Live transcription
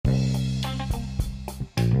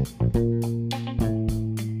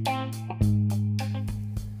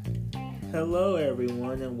Hello,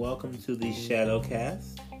 everyone, and welcome to the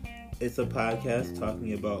Shadowcast. It's a podcast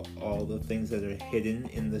talking about all the things that are hidden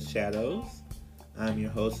in the shadows. I'm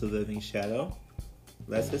your host, The Living Shadow.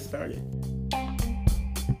 Let's get started.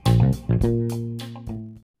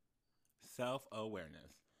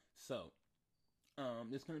 Self-awareness. So,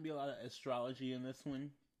 there's going to be a lot of astrology in this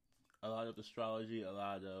one. A lot of astrology, a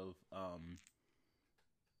lot of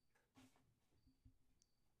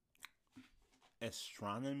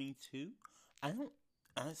astronomy too. I'm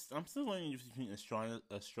still learning between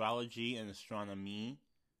astrology and astronomy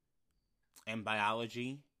and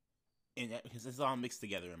biology, and because it's all mixed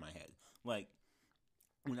together in my head. Like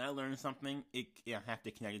when I learn something, I have to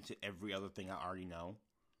connect it to every other thing I already know,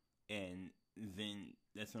 and then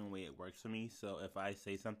that's the only way it works for me. So if I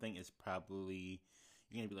say something, it's probably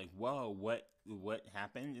you're gonna be like, "Whoa, what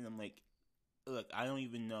happened?" And I'm like, "Look, I don't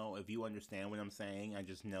even know if you understand what I'm saying. I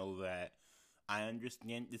just know that." I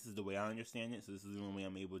understand, this is the way I understand it, so this is the only way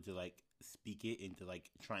I'm able to, speak it and to,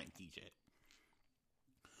 try and teach it.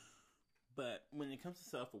 But when it comes to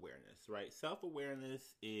self-awareness, right,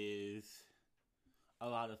 self-awareness is a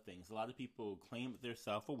lot of things. A lot of people claim that they're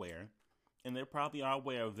self-aware, and they probably are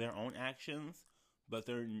aware of their own actions, but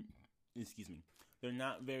they're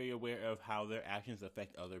not very aware of how their actions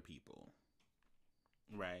affect other people,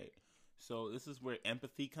 right? So this is where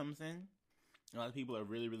empathy comes in. A lot of people are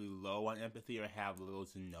really, really low on empathy or have little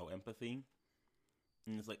to no empathy.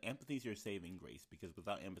 And it's like, empathy is your saving grace, because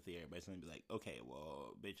without empathy, everybody's going to be like, okay,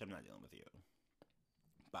 well, bitch, I'm not dealing with you.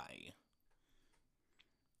 Bye.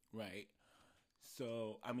 Right?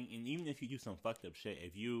 So, I mean, and even if you do some fucked up shit,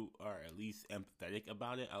 if you are at least empathetic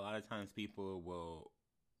about it, a lot of times people will,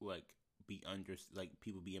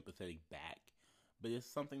 people be empathetic back. But it's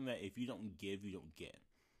something that if you don't give, you don't get.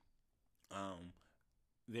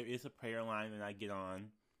 There is a prayer line that I get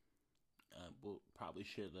on. I'll probably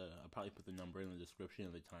put the number in the description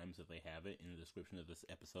of the times if they have it in the description of this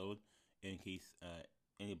episode, in case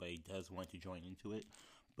anybody does want to join into it.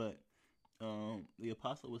 But the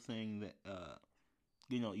apostle was saying that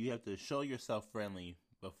you have to show yourself friendly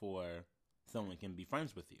before someone can be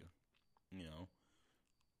friends with you.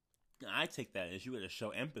 I take that as you got to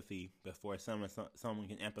show empathy before someone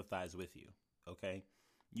can empathize with you. Okay.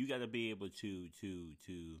 You got to be able to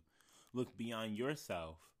look beyond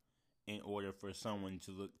yourself in order for someone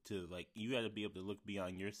you got to be able to look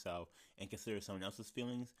beyond yourself and consider someone else's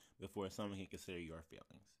feelings before someone can consider your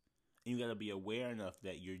feelings. And you got to be aware enough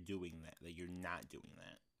that you're doing that you're not doing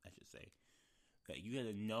that, I should say. That you got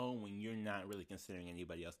to know when you're not really considering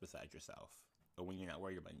anybody else besides yourself, or when you're not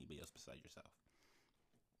worried about anybody else besides yourself.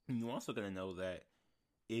 And you also got to know that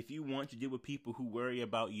if you want to deal with people who worry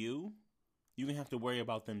about you, you're going to have to worry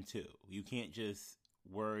about them too. You can't just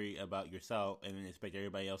worry about yourself and then expect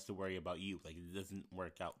everybody else to worry about you. It doesn't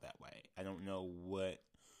work out that way. I don't know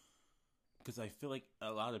because I feel like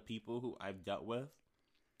a lot of people who I've dealt with,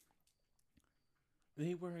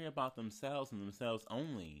 they worry about themselves and themselves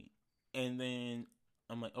only. And then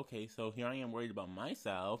I'm like, okay, so here I am worried about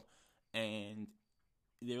myself, and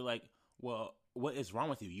they're like, well, what is wrong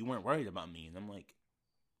with you? You weren't worried about me. And I'm like,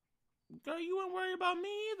 girl, you weren't worried about me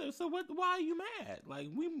either, so why are you mad?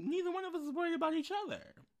 Neither one of us is worried about each other.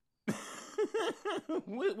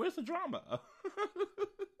 Where's the drama?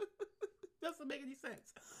 Doesn't make any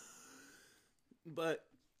sense. But,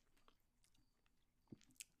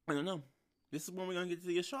 I don't know. This is when we're going to get to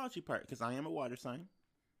the astrology part, because I am a water sign.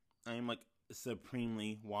 I am,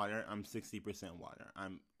 supremely water. I'm 60% water.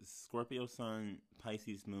 I'm Scorpio sun,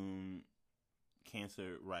 Pisces moon,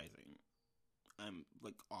 Cancer rising. I'm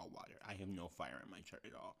all water. I have no fire in my chart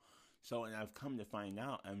at all. So, and I've come to find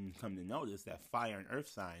out and come to notice that fire and earth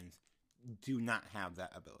signs do not have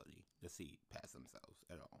that ability to see past themselves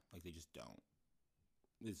at all. They just don't.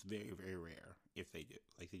 It's very, very rare if they do.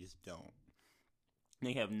 They just don't.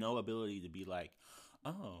 They have no ability to be like,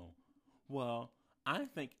 oh, well, I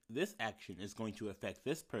think this action is going to affect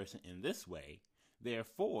this person in this way.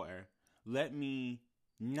 Therefore, let me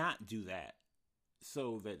not do that,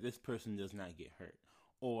 so that this person does not get hurt.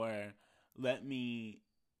 Or let me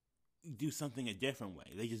do something a different way.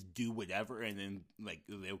 They just do whatever, and then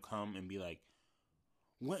they'll come and be like,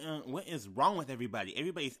 what is wrong with everybody?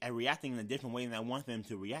 Everybody's reacting in a different way than I want them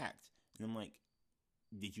to react. And I'm like,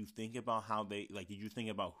 did you think about did you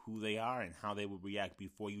think about who they are and how they would react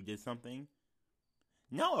before you did something?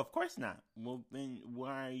 No, of course not. Well, then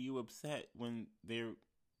why are you upset when they're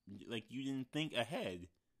you didn't think ahead?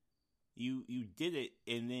 You did it,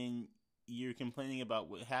 and then you're complaining about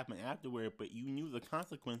what happened afterward, but you knew the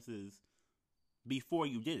consequences before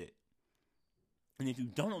you did it. And if you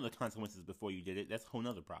don't know the consequences before you did it, that's a whole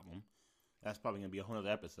nother problem. That's probably going to be a whole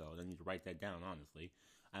nother episode. I need to write that down, honestly.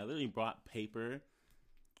 I literally brought paper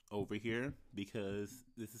over here because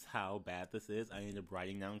this is how bad this is. I end up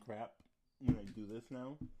writing down crap when I do this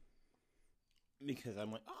now. Because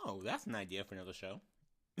I'm like, oh, that's an idea for another show.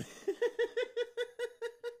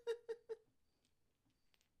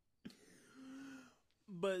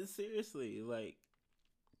 But seriously, like,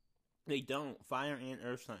 they don't. Fire and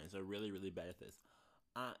earth signs are really, really bad at this.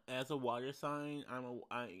 As a water sign, I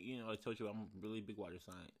told you I'm a really big water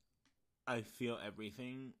sign. I feel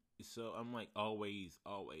everything, so I'm like always,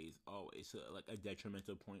 always, always like a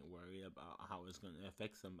detrimental point worried about how it's going to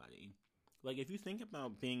affect somebody. Like if you think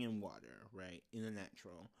about being in water, right, in the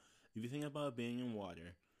natural, if you think about being in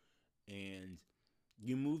water and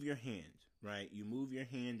you move your hand, right, you move your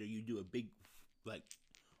hand or you do a big like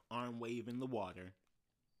arm wave in the water,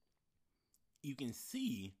 you can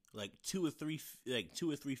see like 2 or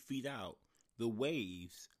 3 feet out the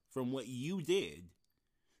waves from what you did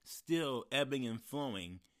still ebbing and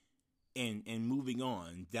flowing and moving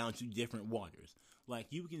on down to different waters. Like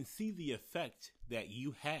you can see the effect that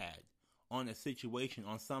you had on a situation,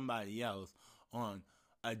 on somebody else, on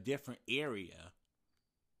a different area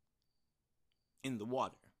in the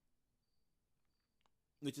water.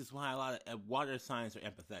 Which is why a lot of water signs are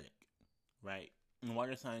empathetic, right? And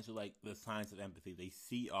water signs are like the signs of empathy. They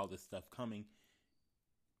see all this stuff coming.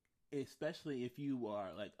 Especially if you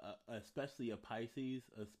are like, especially a Pisces.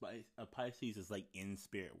 A Pisces is like in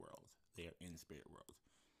spirit world. They are in spirit world.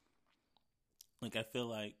 Like I feel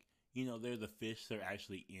like, they're the fish that are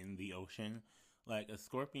actually in the ocean. Like a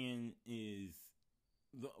Scorpion is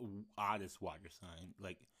the oddest water sign.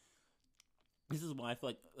 Like this is why I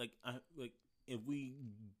feel like if we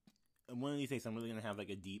one of these days I'm really gonna have like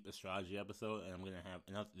a deep astrology episode, and I'm gonna have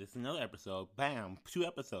another episode. Bam, 2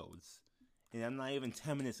 episodes, and I'm not even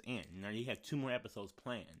 10 minutes in. And I already have 2 more episodes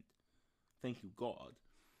planned. Thank you, God.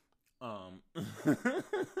 But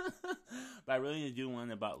I really need to do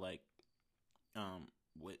one about like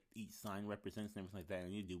what each sign represents and everything like that. I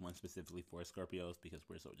need to do one specifically for Scorpios because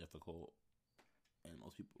we're so difficult, and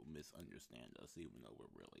most people misunderstand us, even though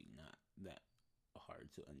we're really not that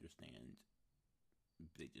hard to understand.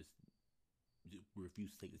 They just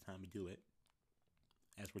refuse to take the time to do it,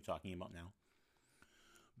 as we're talking about now.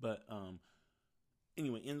 But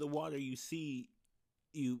anyway, in the water, you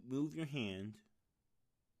move your hand,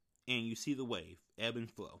 and you see the wave ebb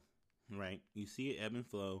and flow, right? You see it ebb and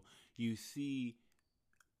flow. You see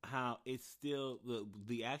how it's still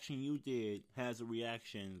the action you did has a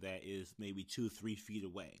reaction that is maybe 2-3 feet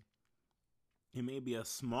away. It may be a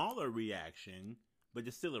smaller reaction, but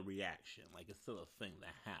it's still a reaction. Like it's still a thing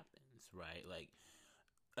that happens, right? Like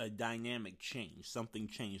a dynamic change. Something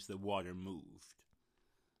changed. The water moved.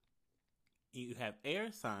 You have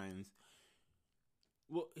air signs.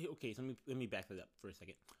 Well, okay. So let me back that up for a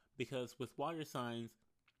second. Because with water signs,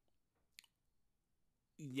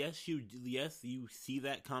 yes, you see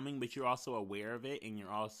that coming, but you're also aware of it, and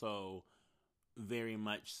you're also very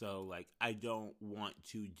much so like, I don't want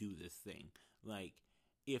to do this thing. Like,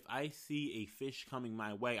 if I see a fish coming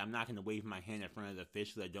my way, I'm not going to wave my hand in front of the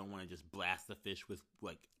fish because I don't want to just blast the fish with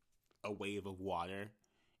like a wave of water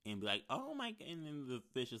and be like, oh my, and then the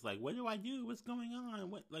fish is like, what do I do? What's going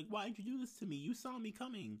on? Why did you do this to me? You saw me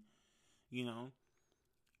coming,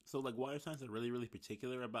 So like water signs are really, really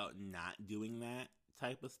particular about not doing that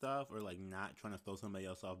type of stuff, or like not trying to throw somebody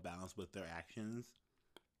else off balance with their actions.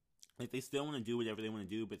 Like they still want to do whatever they want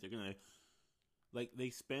to do, but they're going to, like, they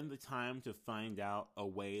spend the time to find out a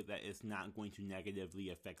way that is not going to negatively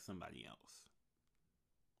affect somebody else.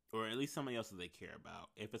 Or at least somebody else that they care about.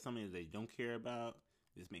 If it's somebody that they don't care about,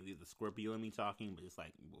 this may be the Scorpio in me talking, but it's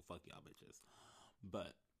like, well, fuck y'all bitches.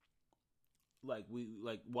 But, like,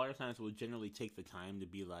 water signs will generally take the time to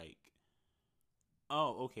be like,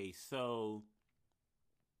 oh, okay, so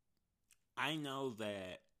I know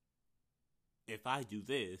that if I do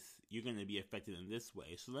this, you're going to be affected in this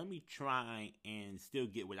way. So let me try and still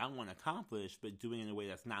get what I want to accomplish, but doing it in a way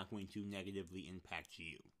that's not going to negatively impact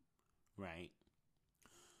you, right?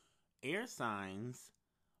 Air signs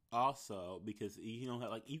also, because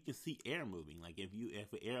like you can see air moving. Like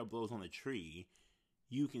if air blows on a tree,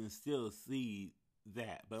 you can still see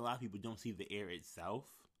that, but a lot of people don't see the air itself.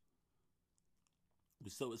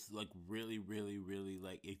 So it's like really, really, really,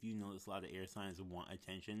 like if you notice, a lot of air signs want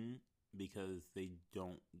attention because they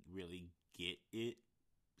don't really get it,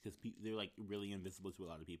 because they're like really invisible to a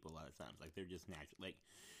lot of people a lot of times. Like they're just natural. Like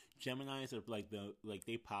Geminis are like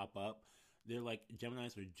they pop up. They're like,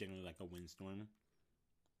 Geminis are generally like a windstorm.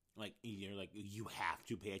 Like you're like, you have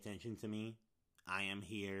to pay attention to me. I am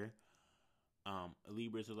here.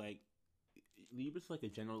 Libras are like a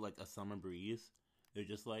general, like a summer breeze. They're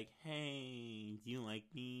just like, hey, do you like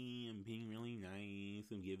me? I'm being really nice.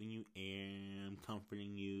 I'm giving you air. I'm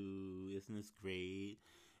comforting you. Isn't this great?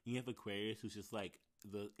 And you have Aquarius, who's just like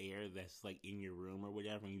the air that's like in your room or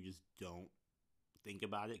whatever, and you just don't think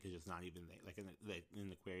about it because it's not even there. Like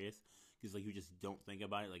in Aquarius, because like you just don't think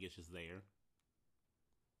about it, like it's just there.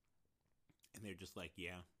 And they're just like,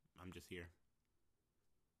 yeah, I'm just here.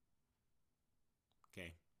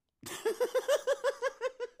 Okay.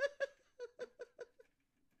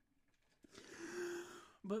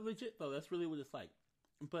 But legit though, that's really what it's like.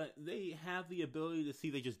 But they have the ability to see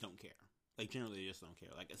they just don't care. Like generally they just don't care.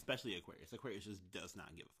 Like especially Aquarius. Aquarius just does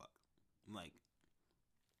not give a fuck. Like,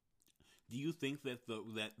 do you think that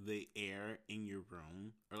the air in your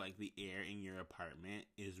room or like the air in your apartment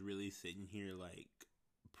is really sitting here like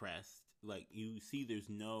pressed? Like you see there's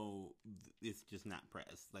no, it's just not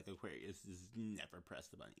pressed. Like Aquarius is never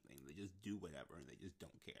pressed about anything. They just do whatever and they just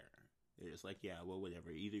don't care. They're just like, yeah, well,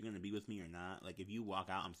 whatever. Either you're gonna be with me or not. Like, if you walk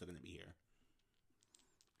out, I'm still gonna be here.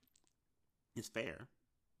 It's fair,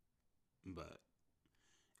 but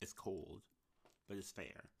it's cold, but it's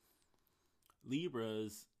fair.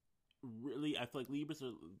 Libras, really, I feel like Libras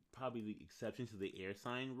are probably the exception to the air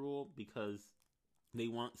sign rule because they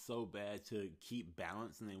want so bad to keep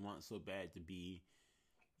balance and they want so bad to be,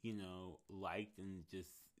 liked and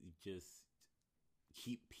just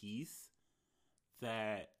keep peace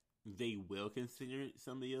that they will consider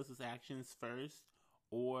somebody else's actions first,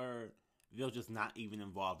 or they'll just not even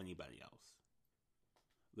involve anybody else.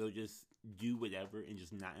 They'll just do whatever and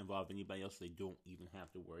just not involve anybody else. So they don't even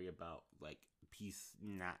have to worry about like peace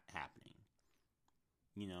not happening.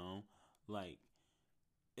 You know, like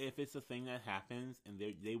if it's a thing that happens and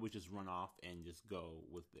they would just run off and just go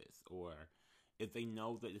with this, or if they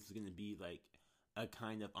know that this is going to be like a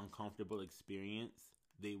kind of uncomfortable experience,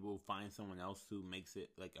 they will find someone else who makes it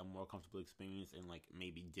like a more comfortable experience and like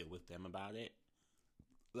maybe deal with them about it.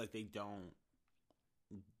 Like they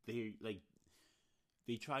like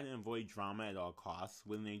they try to avoid drama at all costs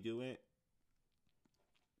when they do it.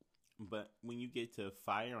 But when you get to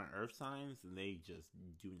fire and earth signs, they just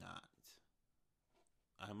do not.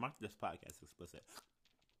 I marked this podcast explicit.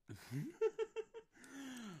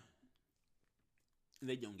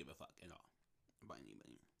 They don't give a fuck at all about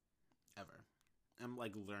anybody ever. I'm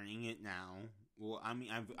like learning it now. Well, I mean,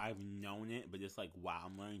 I've known it, but it's like wow,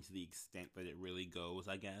 I'm learning to the extent that it really goes,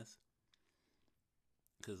 I guess.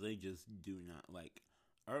 Because they just do not like.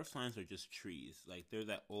 Earth signs are just trees. Like they're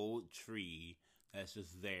that old tree that's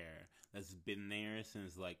just there, that's been there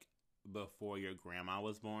since like before your grandma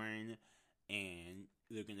was born, and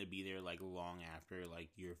they're gonna be there like long after like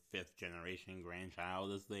your fifth generation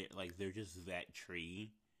grandchild is there. Like they're just that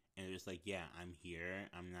tree, and they're just like, yeah, I'm here.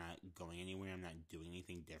 I'm not going anywhere. I'm not doing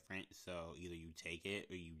anything different. So either you take it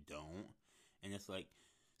or you don't. And it's like,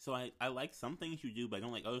 so I like some things you do, but I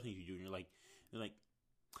don't like other things you do. And they're like,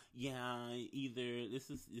 yeah, either this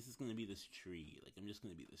is gonna be this tree. Like I'm just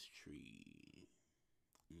gonna be this tree.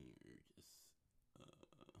 You're just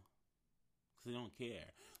because they don't care.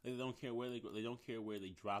 Like, they don't care where they go. They don't care where they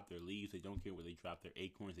drop their leaves. They don't care where they drop their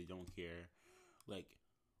acorns. They don't care like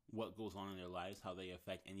what goes on in their lives, how they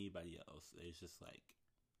affect anybody else. It's just like,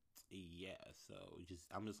 yeah. So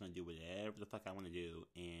I'm just gonna do whatever the fuck I want to do,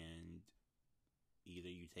 and either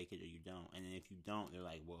you take it or you don't. And then if you don't, they're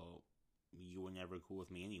like, well, you were never cool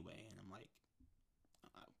with me anyway. And I'm like,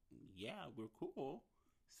 yeah, we're cool,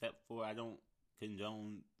 except for I don't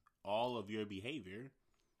condone all of your behavior.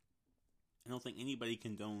 I don't think anybody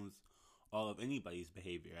condones all of anybody's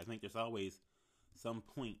behavior. I think there's always some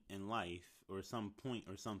point in life or some point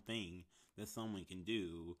or something that someone can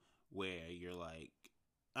do where you're like,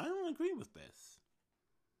 I don't agree with this.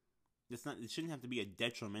 It shouldn't have to be a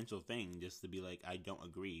detrimental thing just to be like, I don't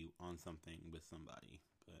agree on something with somebody.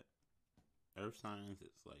 But earth signs,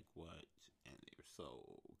 it's like, what? And they're so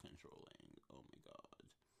controlling. Oh my god.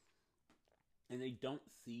 And they don't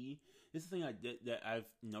see, this is the thing that I've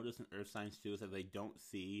noticed in earth signs too, is that they don't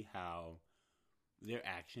see how their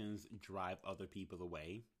actions drive other people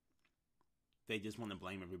away. They just want to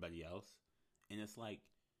blame everybody else. And it's like,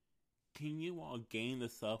 can you all gain the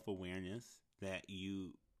self-awareness that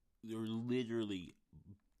you're literally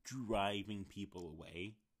driving people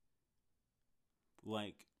away?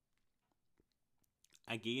 Like,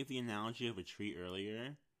 I gave the analogy of a tree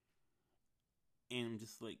earlier, and I'm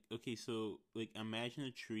just like, okay, so like imagine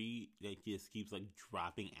a tree that just keeps like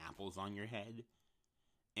dropping apples on your head,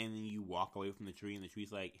 and then you walk away from the tree, and the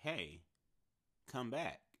tree's like, hey, come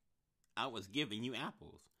back. I was giving you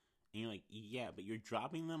apples. And you're like, yeah, but you're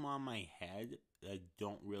dropping them on my head I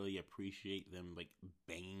don't really appreciate them like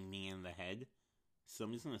banging me in the head. So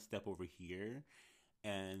I'm just gonna step over here,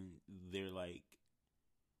 and they're like,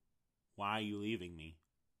 "Why are you leaving me?"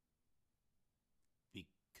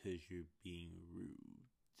 Because you're being rude.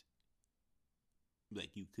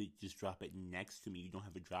 Like, you could just drop it next to me. You don't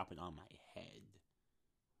have to drop it on my head.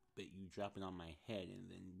 But you drop it on my head and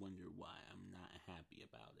then wonder why I'm not happy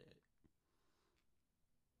about it.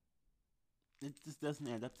 It just doesn't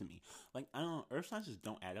add up to me. Like, I don't know, earth signs just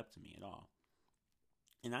don't add up to me at all.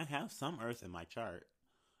 And I have some earth in my chart.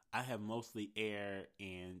 I have mostly air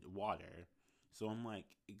and water. So I'm like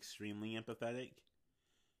extremely empathetic.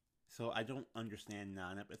 So I don't understand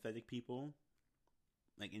non empathetic people,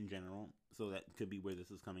 like in general. So that could be where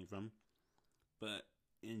this is coming from. But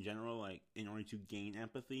in general, like in order to gain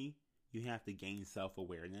empathy, you have to gain self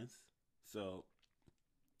awareness. So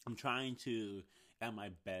I'm trying to, at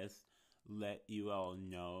my best, let you all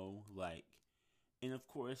know, like, and of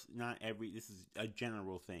course, not every, this is a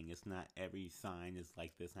general thing. It's not every sign is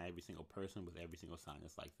like this. Not every single person with every single sign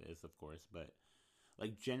is like this, of course. But,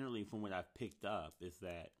 like, generally, from what I've picked up, is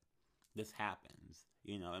that this happens.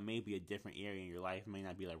 You know, it may be a different area in your life. It may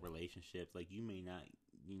not be like relationships. Like, you may not,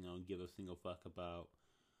 give a single fuck about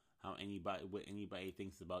how what anybody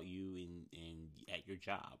thinks about you in at your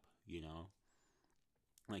job,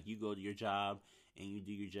 Like, you go to your job and you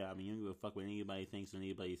do your job and you don't give a fuck what anybody thinks, what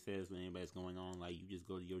anybody says, what anybody's going on. Like, you just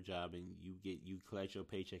go to your job and you collect your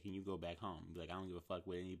paycheck and you go back home. Like, I don't give a fuck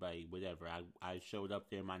what anybody, whatever. I showed up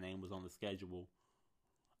there, my name was on the schedule.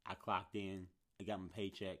 I clocked in, I got my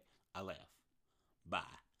paycheck, I left. Bye.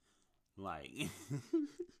 Like,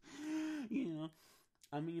 you know,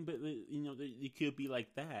 I mean, but it could be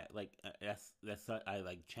like that. Like, I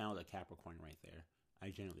like channeled a Capricorn right there. I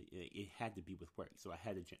generally it had to be with work, so I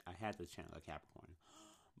had to channel a Capricorn.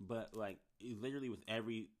 But like, literally with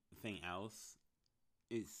everything else,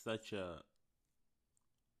 it's such a,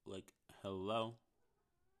 like, hello,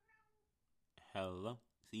 hello.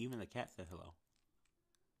 See, even the cat said hello.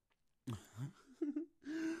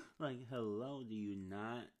 Like, hello. Do you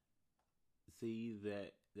not see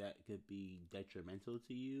that could be detrimental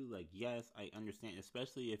to you? Like, yes, I understand,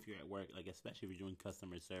 especially if you're at work, like, especially if you're doing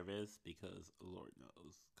customer service, because Lord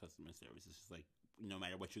knows, customer service is just like, no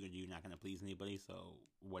matter what you're gonna do, you're not gonna please anybody, so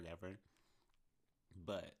whatever.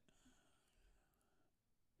 But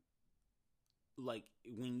like,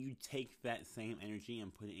 when you take that same energy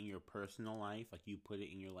and put it in your personal life, like you put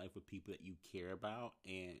it in your life with people that you care about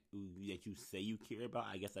and that you say you care about,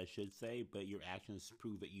 I guess I should say, but your actions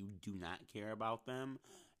prove that you do not care about them,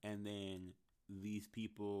 and then these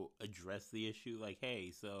people address the issue like, hey,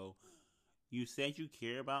 so you said you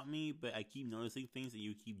care about me, but I keep noticing things that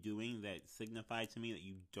you keep doing that signify to me that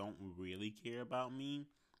you don't really care about me.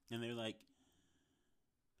 And they're like,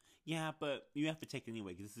 yeah, but you have to take it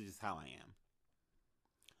anyway because this is just how I am.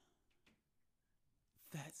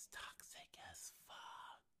 That's toxic as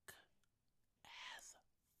fuck. As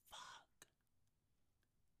fuck.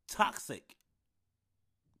 Toxic.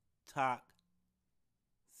 Toxic.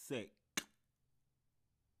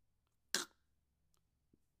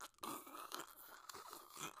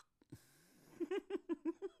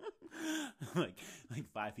 like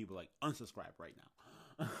 5 people like unsubscribe right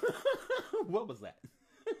now. What was that?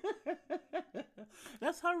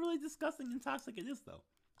 That's how really disgusting and toxic it is, though.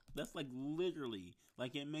 That's like literally,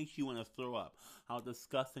 like, it makes you want to throw up. How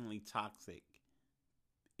disgustingly toxic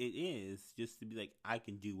it is, just to be like, I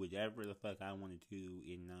can do whatever the fuck I want to do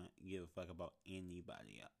and not give a fuck about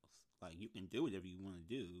anybody else. Like, you can do whatever you want to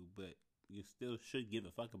do, but you still should give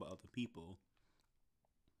a fuck about other people.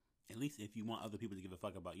 At least if you want other people to give a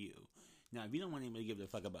fuck about you. Now, if you don't want anybody to give a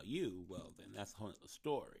fuck about you, well, then that's a whole other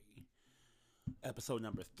story. Episode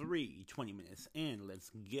number 3, 20 minutes in. Let's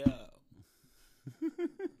go.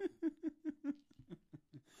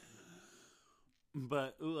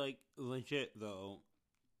 But, like, legit, though,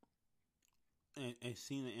 and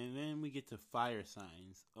seeing it, and then we get to fire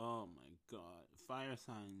signs. Oh my god, fire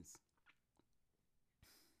signs.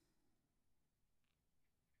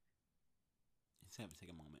 Just have to take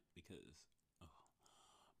a moment because, oh.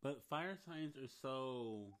 But fire signs are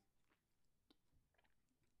so.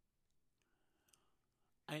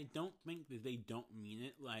 I don't think that they don't mean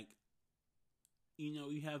it. Like,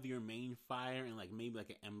 you have your main fire, and like maybe like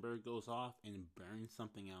an ember goes off and burns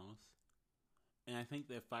something else. And I think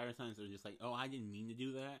that fire signs are just like, oh, I didn't mean to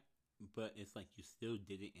do that, but it's like you still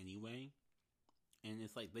did it anyway. And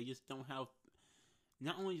it's like they just don't have.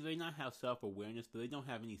 Not only do they not have self awareness, but they don't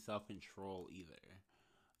have any self control either.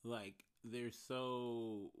 Like, they're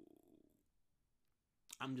so.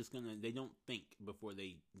 I'm just gonna. They don't think before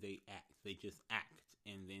they act. They just act,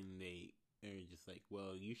 and then they They're just like,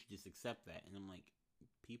 well, you should just accept that. And I'm like,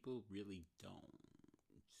 people really don't.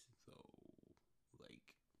 So, like,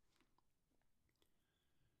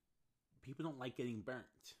 people don't like getting burnt.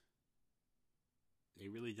 They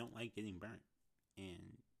really don't like getting burnt.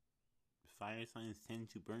 And fire signs tend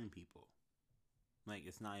to burn people. Like,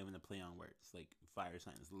 it's not even a play on words. Like, fire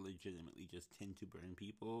signs legitimately just tend to burn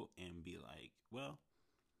people and be like, well,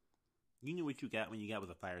 you knew what you got when you got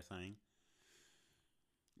with a fire sign.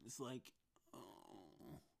 It's like,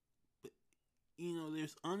 oh. But,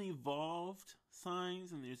 there's unevolved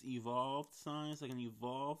signs and there's evolved signs. Like, an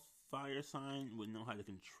evolved fire sign would know how to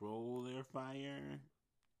control their fire.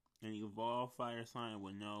 An evolved fire sign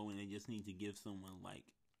would know when they just need to give someone, like,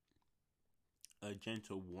 a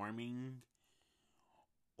gentle warming,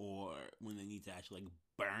 or when they need to actually, like,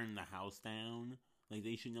 burn the house down. Like,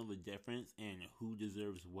 they should know the difference and who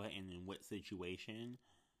deserves what and in what situation.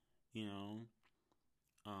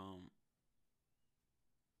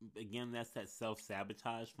 Again, that's that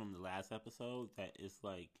self-sabotage from the last episode. That is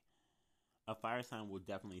like, a fire sign will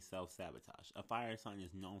definitely self-sabotage. A fire sign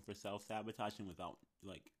is known for self-sabotaging without,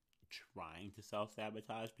 like, trying to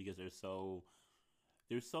self-sabotage, because they're so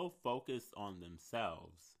focused on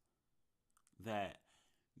themselves that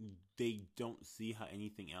they don't see how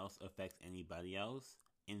anything else affects anybody else.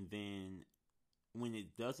 And then when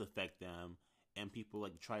it does affect them and people,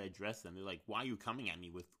 like, try to address them, they're like, why are you coming at me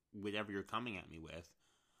with whatever you're coming at me with?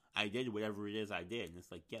 I did whatever it is I did. And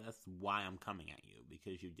it's like, yeah, that's why I'm coming at you,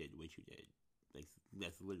 because you did what you did. Like,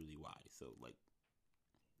 that's literally why. So, like,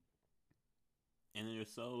 and they're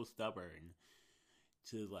so stubborn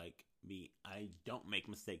to, like, I don't make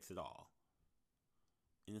mistakes at all.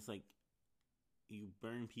 And it's like, you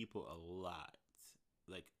burn people a lot.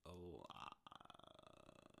 Like, a lot.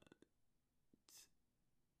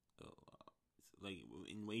 A lot. Like,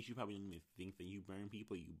 in ways you probably don't even think that you burn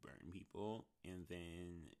people, and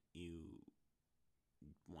then you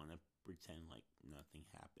want to pretend like nothing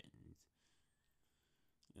happened.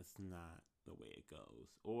 That's not the way it goes.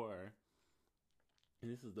 Or,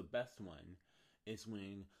 and this is the best one, is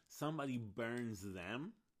when somebody burns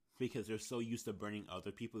them because they're so used to burning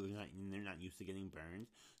other people, they're not used to getting burned.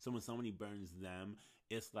 So when somebody burns them,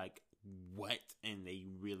 it's like, what? And they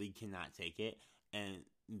really cannot take it. And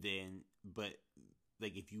then, but,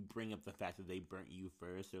 like, if you bring up the fact that they burnt you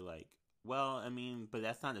first, they're like, well, I mean, but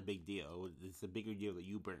that's not a big deal. It's a bigger deal that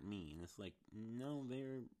you burnt me. And it's like, no,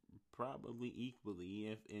 they're probably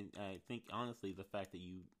equally. And I think, honestly, the fact that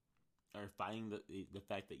you are fighting, the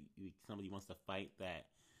fact that somebody wants to fight that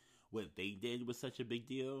what they did was such a big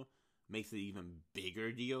deal, makes it an even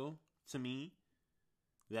bigger deal to me.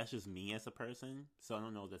 That's just me as a person. So I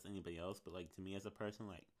don't know if that's anybody else, but, like, to me as a person,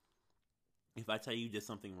 like, if I tell you did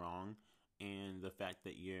something wrong, and the fact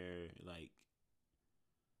that you're, like,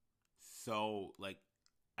 so, like,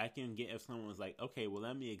 I can get if someone was like, okay, well,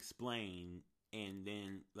 let me explain, and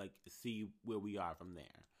then, like, see where we are from there.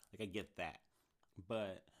 Like, I get that.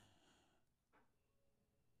 But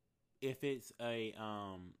if it's a,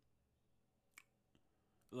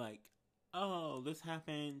 like, oh, this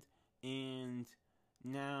happened, and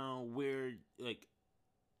now we're, like,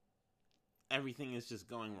 everything is just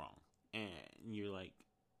going wrong. And you're like,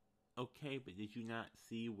 okay, but did you not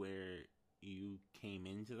see where you came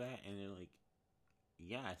into that? And they're like,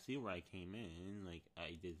 yeah, I see where I came in. Like,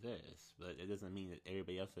 I did this, but it doesn't mean that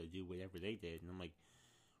everybody else will do whatever they did. And I'm like,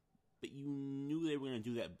 but you knew they were going to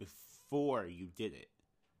do that before you did it.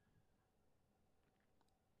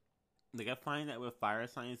 Like, I find that with fire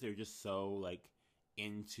signs, they're just so, like,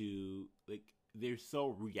 into, like, they're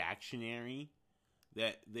so reactionary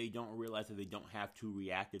that they don't realize that they don't have to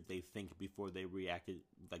react if they think before they reacted,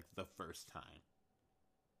 like, the first time.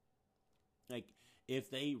 Like, if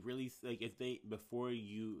they really, like, if they, before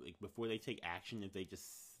they take action, if they just,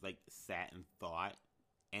 like, sat and thought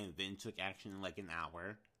and then took action in, like, an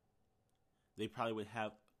hour, they probably would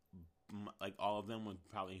have, like, all of them would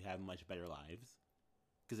probably have much better lives.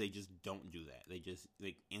 Because they just don't do that. They just,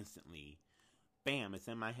 like, instantly, bam, it's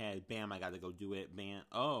in my head, bam, I gotta go do it, bam,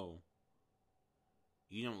 oh,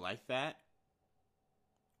 you don't like that?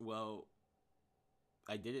 Well,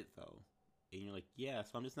 I did it, though. And you're like, yeah,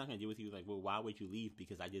 so I'm just not going to deal with you. Like, well, why would you leave?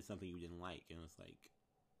 Because I did something you didn't like. And it's like,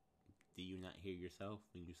 do you not hear yourself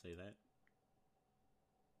when you say that?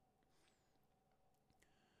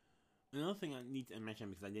 Another thing I need to mention,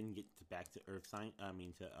 because I didn't get back to air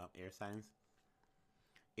signs.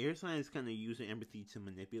 Air signs kind of use empathy to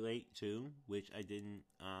manipulate, too, which I didn't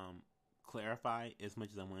clarify as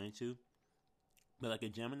much as I wanted to. But, like, a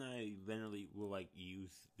Gemini literally will, like,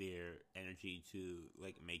 use their energy to,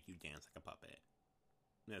 like, make you dance like a puppet.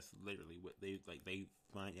 That's literally what they like. They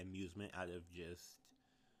find amusement out of just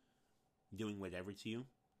doing whatever to you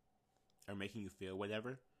or making you feel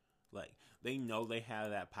whatever. Like they know they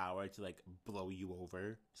have that power to like blow you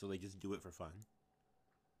over, so they just do it for fun.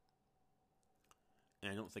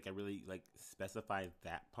 And I don't think I really like specify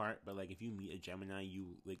that part, but like if you meet a Gemini,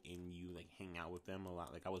 you like and you like hang out with them a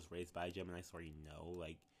lot. Like I was raised by a Gemini, so you know,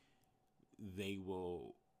 like they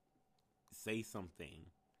will say something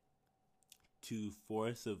to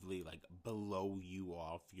forcibly like blow you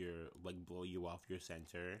off your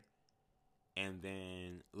center, and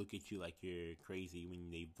then look at you like you're crazy when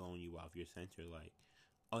they've blown you off your center. Like,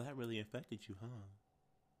 oh, that really affected you, huh?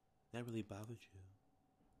 That really bothered you.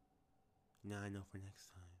 Now I know for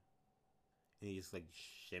next time. And he just like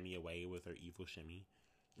shimmy away with her evil shimmy.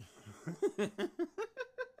 But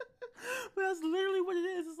that's literally what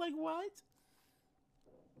it is. It's like, what?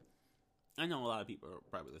 I know a lot of people are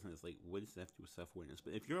probably listening to this like, what does that have to do with self-awareness?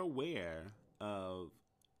 But if you're aware of,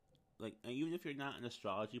 like, even if you're not an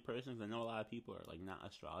astrology person, because I know a lot of people are, like, not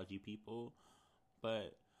astrology people,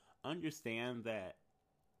 but understand that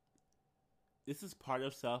this is part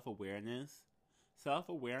of self-awareness.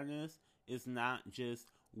 Self-awareness is not just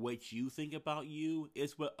what you think about you,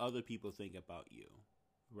 it's what other people think about you,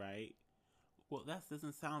 right? Well, that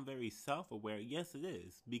doesn't sound very self-aware. Yes, it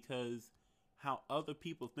is, because how other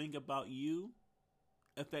people think about you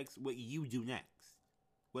affects what you do next.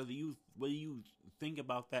 Whether you think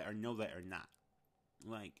about that or know that or not.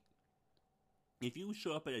 Like, if you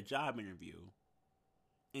show up at a job interview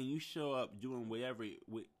and you show up doing whatever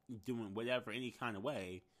any kind of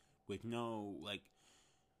way with no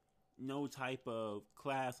type of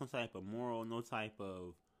class, no type of moral, no type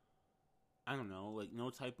of no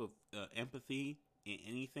type of empathy in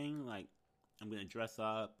anything. Like, I'm gonna dress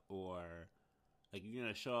up, or like you're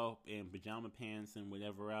gonna show up in pajama pants and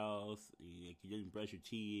whatever else. Like you didn't brush your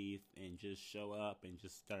teeth and just show up and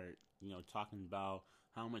just start, talking about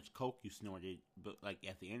how much coke you snorted. But like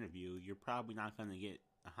at the interview, you're probably not gonna get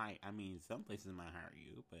a hire. I mean, some places might hire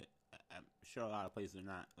you, but I'm sure a lot of places are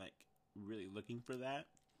not like really looking for that,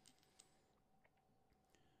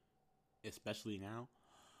 especially now.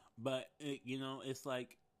 But it's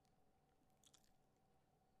like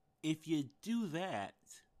if you do that,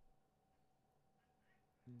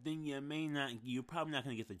 then you're probably not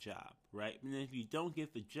going to get the job, right? And if you don't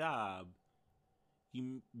get the job,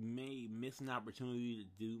 you may miss an opportunity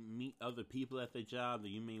to meet other people at the job that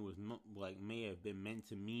you may have been meant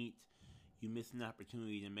to meet. You miss an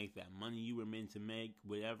opportunity to make that money you were meant to make,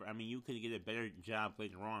 whatever. I mean, you could get a better job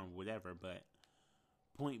later on, whatever, but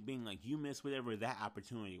point being, like, you missed whatever that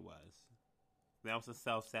opportunity was. That was a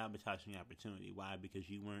self-sabotaging opportunity. Why? Because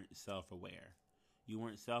you weren't self-aware. You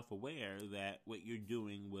weren't self-aware that what you're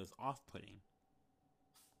doing was off-putting,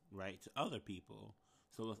 right, to other people.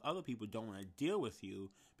 So those other people don't want to deal with you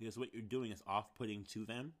because what you're doing is off-putting to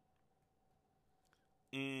them.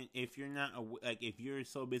 And if you're not, if you're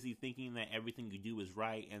so busy thinking that everything you do is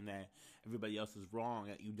right and that everybody else is wrong,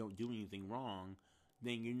 that you don't do anything wrong,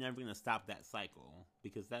 then you're never going to stop that cycle.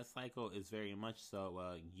 Because that cycle is very much so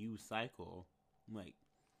you cycle. Like,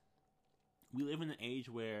 we live in an age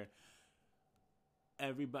where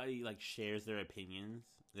everybody like shares their opinions.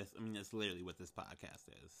 That's literally what this podcast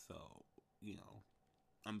is. So,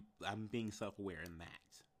 I'm being self-aware in that.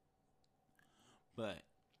 But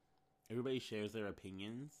everybody shares their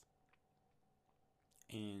opinions,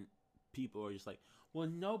 and people are just like, well,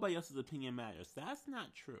 nobody else's opinion matters. That's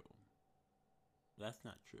not true. That's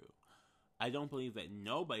not true. I don't believe that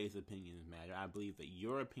nobody's opinions matter. I believe that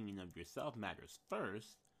your opinion of yourself matters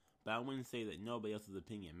first, but I wouldn't say that nobody else's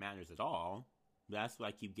opinion matters at all. That's what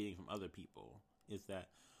I keep getting from other people, is that,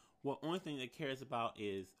 well, only thing that cares about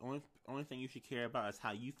is, only thing you should care about is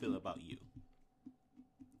how you feel about you.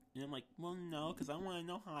 And I'm like, well, no, because I want to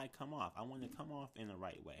know how I come off. I want to come off in the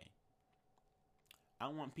right way. I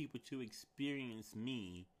want people to experience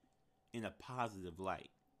me in a positive light,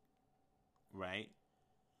 right?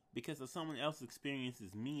 Because if someone else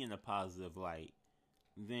experiences me in a positive light,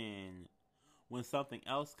 then when something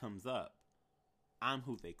else comes up, I'm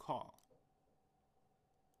who they call.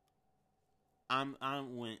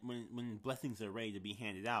 When blessings are ready to be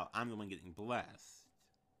handed out, I'm the one getting blessed.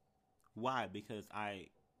 Why? Because I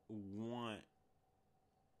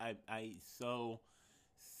so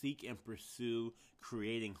seek and pursue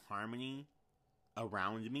creating harmony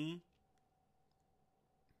around me.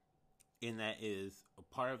 And that is, a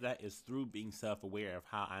part of that is through being self-aware of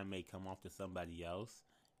how I may come off to somebody else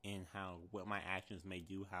and what my actions may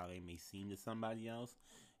do, how they may seem to somebody else.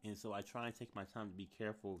 And so I try and take my time to be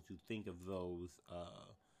careful to think of those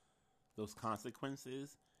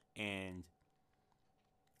consequences and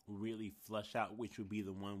really flush out which would be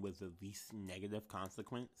the one with the least negative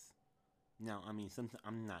consequence. Now, I mean, sometimes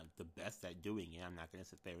I'm not the best at doing it. I'm not gonna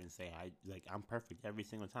sit there and say I'm perfect every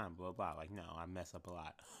single time. Blah blah. Like, no, I mess up a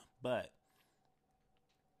lot. But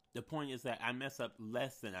the point is that I mess up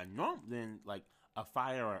less than like a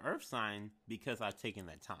fire or earth sign because I've taken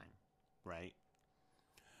that time, right?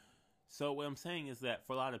 So what I'm saying is that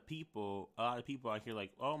for a lot of people out here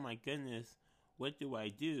like, oh my goodness, what do I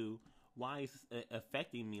do? Why is it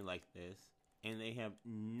affecting me like this? And they have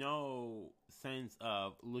no sense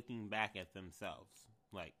of looking back at themselves.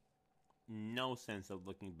 Like, no sense of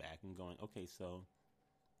looking back and going, okay, so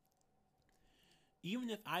even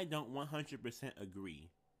if I don't 100%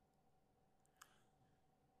 agree,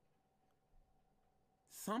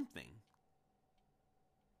 something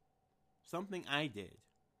I did,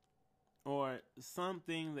 or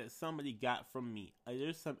something that somebody got from me,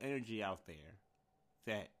 there's some energy out there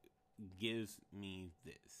that gives me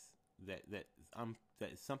this. That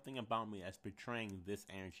something about me that's portraying this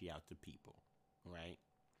energy out to people, right?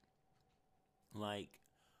 Like,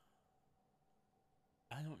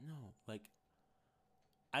 I don't know. Like,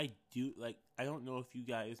 I don't know if you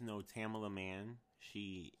guys know Tamala Mann.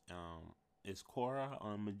 She is Cora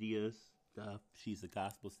on Medea's stuff. She's a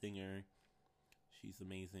gospel singer. She's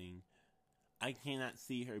amazing. I cannot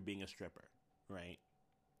see her being a stripper, right?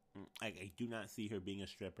 I do not see her being a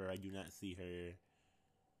stripper. I do not see her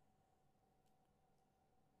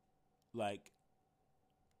like.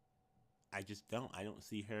 I just don't. I don't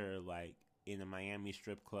see her like in a Miami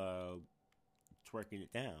strip club twerking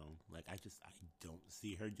it down. Like, I don't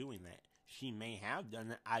see her doing that. She may have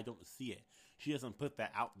done it. I don't see it. She doesn't put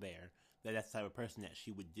that out there that that's the type of person that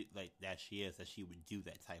she would do, like that she is, that she would do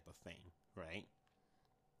that type of thing, right?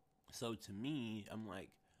 So to me, I'm like,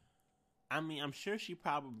 I mean, I'm sure she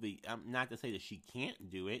probably, not to say that she can't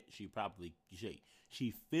do it. She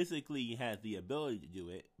physically has the ability to do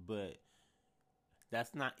it, but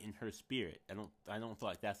that's not in her spirit. I don't feel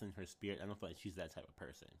like that's in her spirit. I don't feel like she's that type of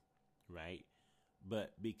person, right?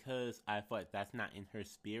 But because I feel like that's not in her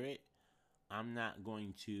spirit, I'm not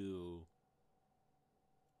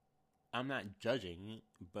judging,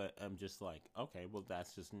 but I'm just like, okay, well,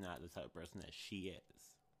 that's just not the type of person that she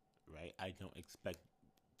is, right? I don't expect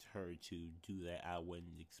her to do that. I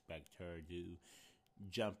wouldn't expect her to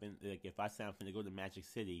jump in. Like, if I say I'm going to go to Magic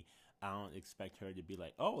City, I don't expect her to be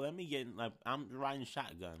like, oh, let me get in, like, I'm riding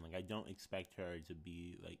shotgun. Like, I don't expect her to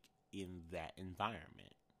be, like, in that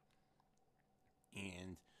environment.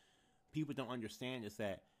 And people don't understand is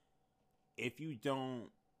that if you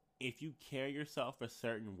carry yourself a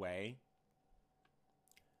certain way,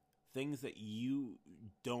 things that you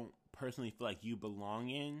don't personally feel like you belong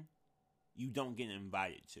in, you don't get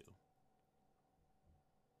invited to.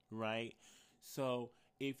 Right? So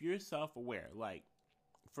if you're self-aware, like,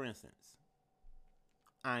 for instance,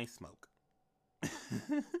 I smoke.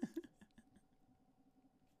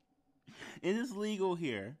 It is legal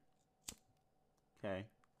here. Okay.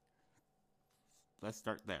 Let's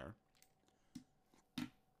start there.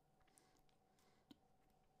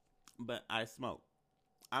 But I smoke.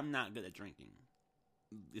 I'm not good at drinking.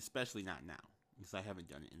 Especially not now. Because I haven't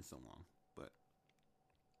done it in so long. But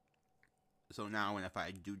so now if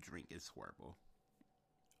I do drink, it's horrible.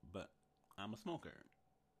 But I'm a smoker.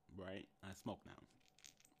 Right? I smoke now.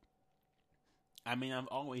 I mean, I've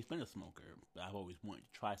always been a smoker. But I've always wanted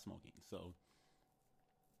to try smoking. So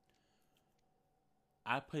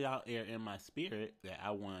I put out there in my spirit that I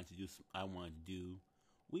wanted to do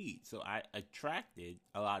weed. So I attracted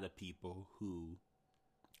a lot of people who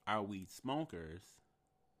are weed smokers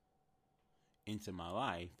into my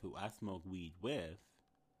life, who I smoke weed with.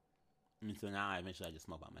 And so now I just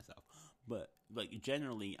smoke by myself. But like,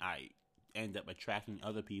 generally I end up attracting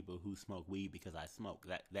other people who smoke weed because I smoke.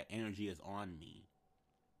 That energy is on me.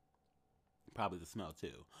 Probably the smell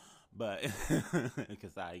too. But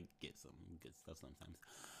because I get some good stuff sometimes.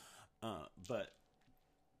 But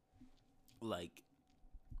like,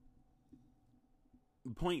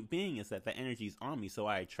 point being is that the energy is on me, so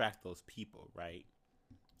I attract those people, right?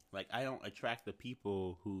 Like, I don't attract the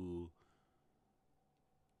people who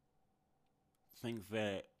think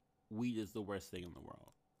that weed is the worst thing in the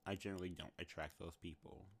world. I generally don't attract those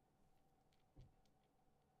people.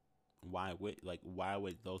 Why would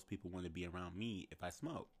those people want to be around me if I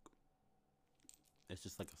smoke? It's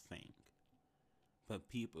just like a thing. But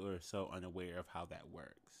people are so unaware of how that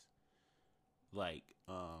works. Like,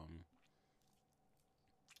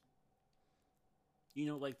 you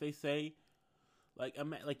know, like they say, like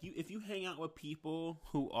if you hang out with people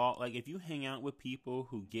who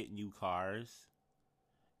get new cars,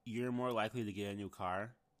 you're more likely to get a new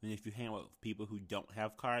car And if you hang out with people who don't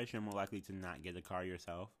have cars, you're more likely to not get a car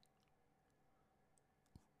yourself.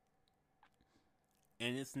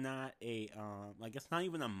 And it's not a like it's not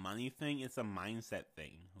even a money thing, it's a mindset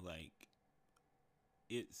thing. Like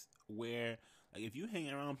it's where like if you hang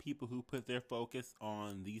around people who put their focus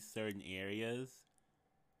on these certain areas,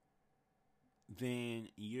 then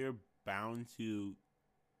you're bound to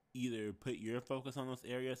either put your focus on those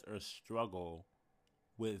areas or struggle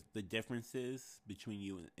with the differences between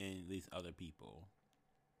you and these other people.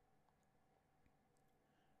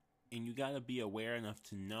 And you got to be aware enough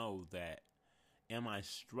to know that, am I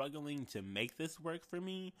struggling to make this work for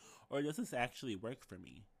me, or does this actually work for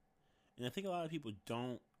me? And I think a lot of people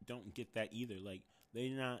don't get that either. Like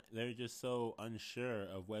they're just so unsure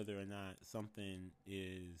of whether or not something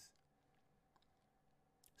is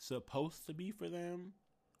supposed to be for them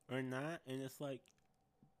or not. And it's like,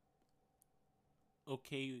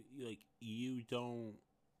 okay, like you don't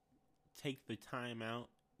take the time out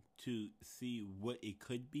to see what it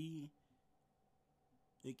could be.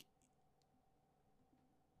 Like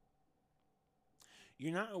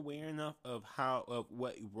you're not aware enough of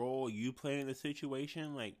what role you play in the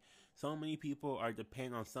situation. Like so many people are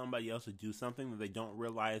dependent on somebody else to do something that they don't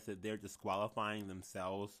realize that they're disqualifying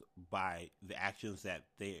themselves by the actions that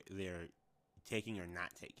they're taking or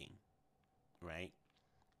not taking, right?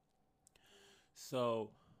 So,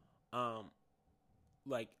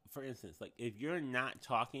 like for instance, like if you're not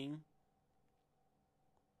talking,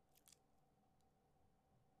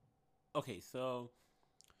 okay, so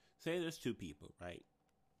say there's two people, right?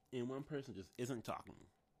 And one person just isn't talking.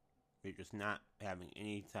 They're just not having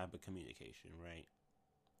any type of communication, right?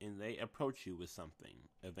 And they approach you with something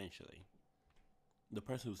eventually. The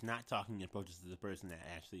person who's not talking approaches the person that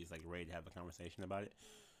actually is like ready to have a conversation about it.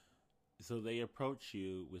 So they approach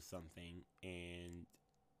you with something and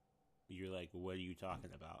you're like, what are you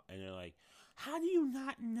talking about? And they're like, how do you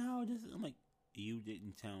not know this? I'm like, you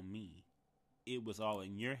didn't tell me. It was all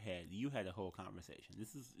in your head. You had a whole conversation.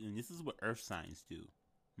 This is what earth signs do.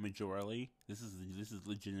 Majorly, this is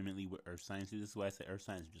legitimately what earth signs do. This is why I say earth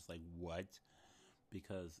signs are just like, what?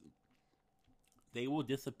 Because they will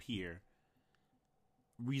disappear,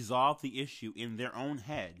 resolve the issue in their own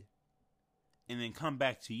head, and then come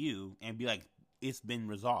back to you and be like, it's been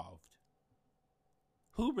resolved.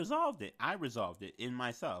 Who resolved it? I resolved it in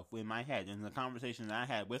myself, in my head, in the conversation that I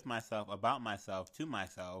had with myself, about myself, to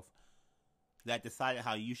myself, that decided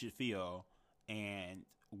how you should feel and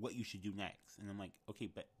what you should do next. And I'm like, okay,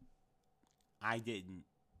 but I didn't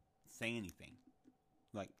say anything.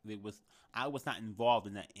 Like I was not involved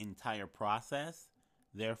in that entire process.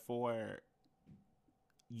 Therefore,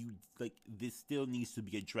 this still needs to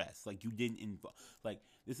be addressed. Like you didn't involve. Like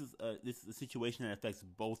this is a situation that affects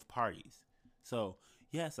both parties. So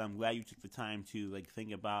yes, I'm glad you took the time to like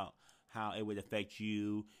think about how it would affect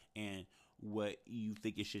you and what you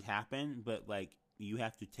think it should happen. But like you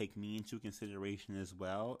have to take me into consideration as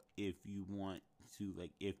well if you want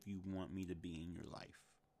me to be in your life.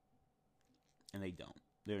 And they don't.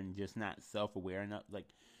 They're just not self-aware enough. Like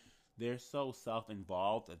they're so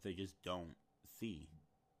self-involved that they just don't see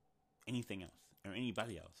anything else or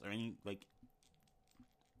anybody else or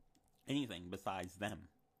anything besides them.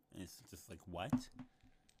 And it's just like, what?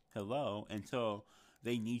 Hello? Until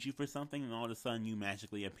they need you for something and all of a sudden you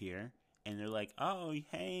magically appear and they're like, oh,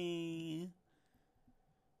 hey,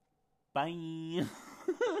 bye.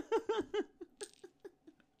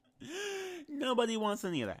 Nobody wants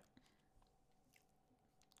any of that.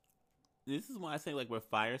 This is why I say like with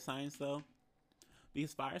fire signs though,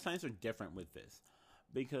 because fire signs are different with this.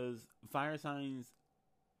 Because fire signs,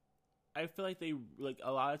 I feel like they like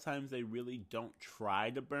a lot of times they really don't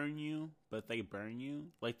try to burn you, but they burn you.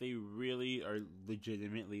 Like they really are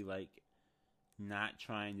legitimately like not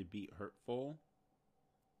trying to be hurtful.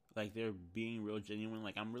 Like they're being real genuine.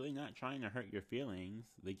 Like I'm really not trying to hurt your feelings.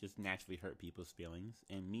 They just naturally hurt people's feelings.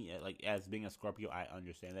 And me, like as being a Scorpio, I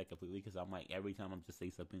understand that completely because I'm like every time I'm just say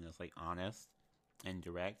something that's like honest and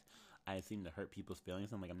direct, I seem to hurt people's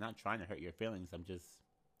feelings. I'm like I'm not trying to hurt your feelings. I'm just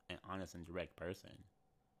an honest and direct person.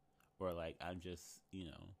 Or like I'm just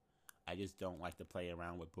I just don't like to play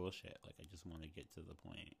around with bullshit. Like I just want to get to the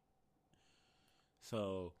point.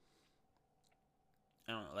 So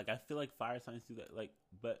I don't know, like I feel like fire signs do that, like,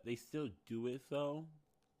 but they still do it though,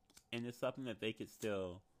 and it's something that they could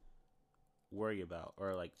still worry about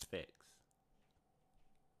or like fix.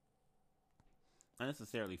 Not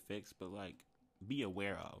necessarily fix, but like be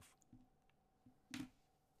aware of.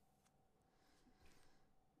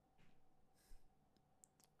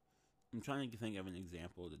 I'm trying to think of an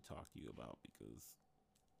example to talk to you about because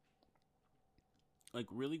like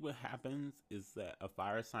really what happens is that a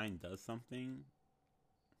fire sign does something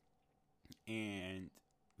and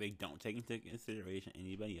they don't take into consideration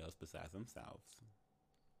anybody else besides themselves.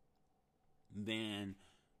 Then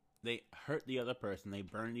they hurt the other person, they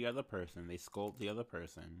burn the other person, they scold the other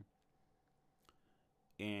person,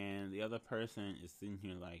 and the other person is sitting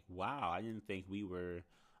here like, wow, I didn't think we were,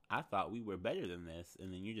 I thought we were better than this,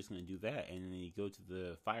 and then you're just going to do that, and then you go to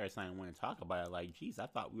the fire sign and want to talk about it like, geez, I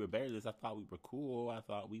thought we were better than this, I thought we were cool, I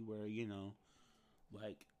thought we were,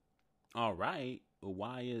 like, all right, but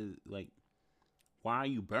why are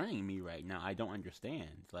you burning me right now? I don't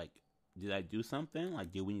understand. Like, did I do something?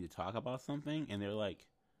 Like, do we need to talk about something? And they're like,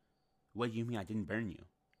 what do you mean I didn't burn you?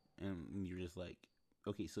 And you're just like,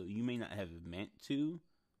 okay, so you may not have meant to,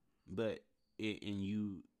 but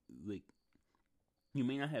you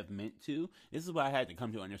may not have meant to. This is what I had to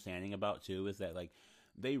come to understanding about too, is that like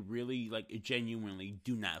they really like genuinely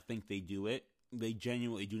do not think they do it. They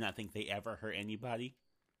genuinely do not think they ever hurt anybody.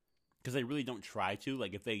 Because they really don't try to.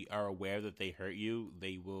 Like, if they are aware that they hurt you,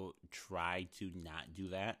 they will try to not do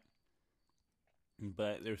that.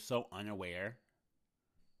 But they're so unaware.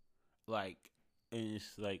 Like, and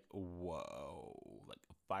it's like, whoa. Like,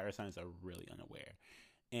 fire signs are really unaware.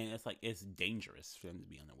 And it's like, it's dangerous for them to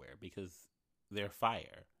be unaware because they're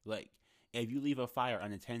fire. Like, if you leave a fire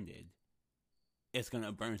unattended, it's going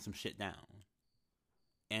to burn some shit down.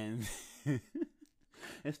 And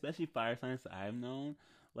especially fire signs that I've known,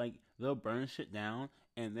 like, they'll burn shit down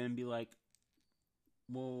and then be like,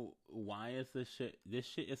 well, why is this shit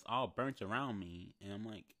is all burnt around me? And I'm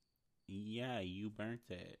like, yeah, you burnt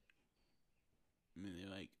it. And they're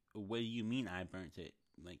like, what do you mean I burnt it?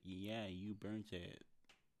 Like, yeah, you burnt it.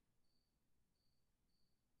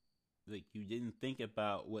 Like, you didn't think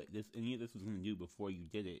about what any of this was going to do before you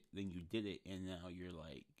did it. Then you did it, and now you're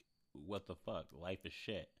like, what the fuck? Life is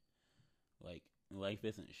shit. Like, life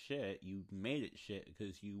isn't shit. You made it shit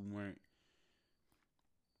because you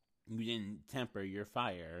didn't temper your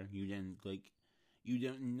fire. You didn't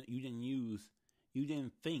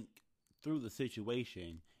think through the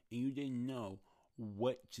situation, and you didn't know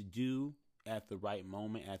what to do at the right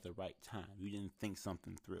moment, at the right time. You didn't think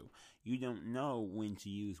something through. You don't know when to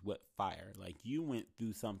use what fire. Like, you went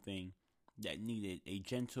through something that needed a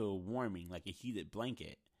gentle warming, like a heated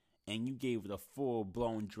blanket, and you gave it a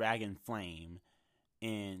full-blown dragon flame,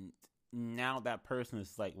 and now that person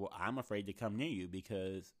is like, well, I'm afraid to come near you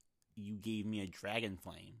because you gave me a dragon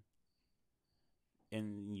flame.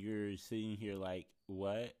 And you're sitting here like,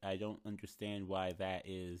 what? I don't understand why that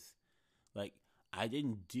is. Like, I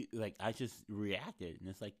didn't do, like, I just reacted. And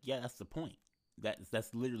it's like, yeah, that's the point.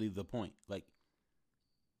 That's literally the point. Like,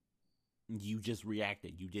 you just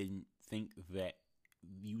reacted. You didn't think that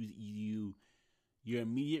your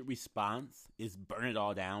immediate response is burn it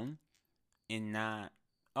all down and not,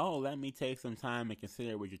 oh, let me take some time and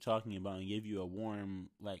consider what you're talking about and give you a warm,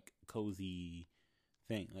 like, cozy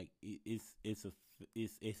thing. Like, it's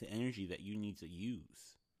an energy that you need to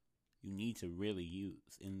use. You need to really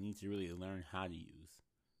use and need to really learn how to use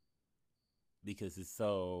because it's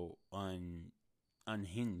so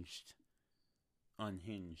unhinged.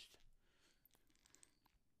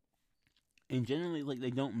 And generally, like, they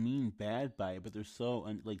don't mean bad by it, but they're so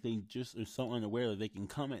they just are so unaware that they can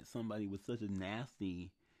come at somebody with such a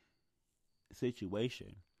nasty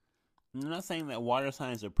situation. I'm not saying that water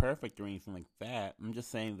signs are perfect or anything like that. I'm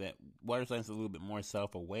just saying that water signs are a little bit more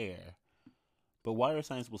self-aware. But water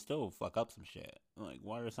signs will still fuck up some shit. Like,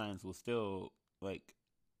 water signs will still, like,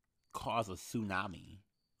 cause a tsunami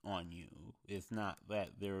on you. It's not that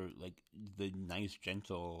they're, like, the nice,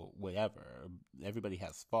 gentle, whatever. Everybody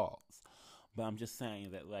has faults. But I'm just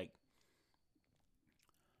saying that, like,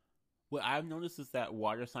 what I've noticed is that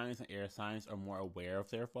water signs and air signs are more aware of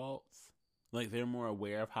their faults. Like, they're more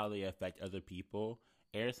aware of how they affect other people.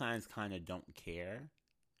 Air signs kind of don't care.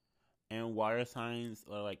 And water signs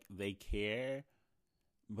are, like, they care,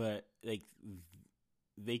 but, like,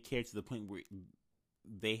 they care to the point where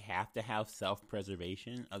they have to have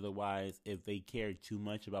self-preservation. Otherwise, if they care too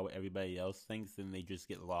much about what everybody else thinks, then they just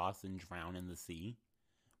get lost and drown in the sea.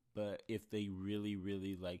 But if they really,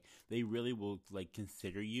 really, like, they really will, like,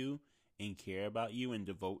 consider you and care about you and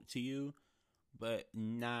devote to you, but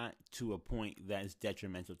not to a point that is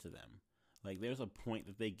detrimental to them. Like, there's a point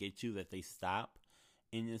that they get to that they stop.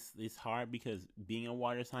 And it's hard because being a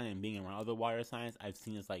water sign and being around other water signs, I've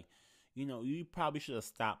seen it's like, you probably should have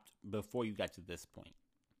stopped before you got to this point.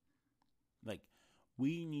 Like,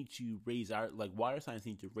 we need to raise our, like, water signs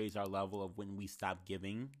need to raise our level of when we stop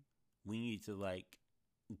giving. We need to, like,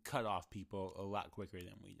 cut off people a lot quicker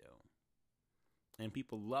than we do. And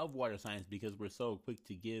people love water signs because we're so quick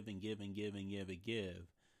to give and give and give and give and give.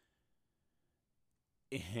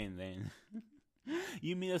 And then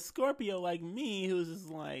you meet a Scorpio like me who's just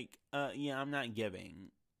like, yeah, I'm not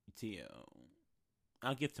giving to you.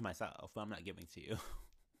 I'll give to myself, but I'm not giving to you.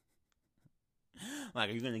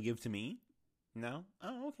 Like, are you going to give to me? No?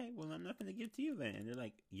 Oh, okay. Well, I'm not going to give to you then. And they're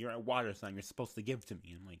like, you're a water sign. You're supposed to give to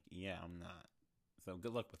me. I'm like, yeah, I'm not. So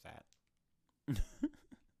good luck with that.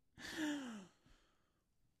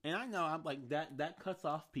 And I know I'm like, that cuts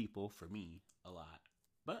off people for me a lot.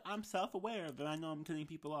 But I'm self-aware that I know I'm cutting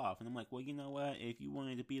people off. And I'm like, well, you know what? If you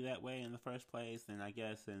wanted to be that way in the first place, then I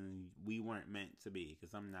guess and we weren't meant to be.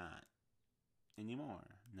 Because I'm not anymore.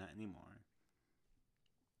 Not anymore.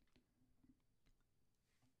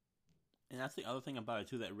 And that's the other thing about it,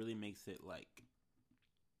 too, that really makes it, like,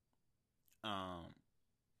 how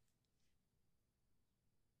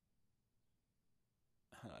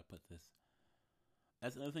do I put this?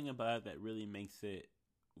 That's the other thing about it that really makes it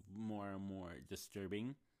more and more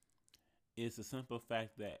disturbing is the simple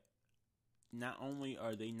fact that not only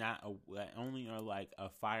are they not, not only are like a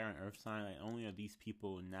fire and earth sign, not only are these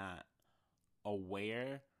people not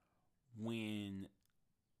aware when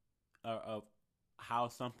of how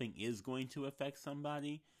something is going to affect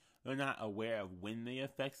somebody, they're not aware of when they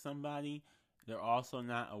affect somebody. They're also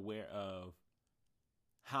not aware of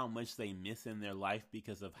how much they miss in their life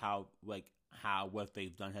because of how what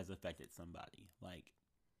they've done has affected somebody. Like,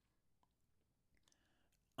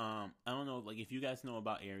 I don't know, like, if you guys know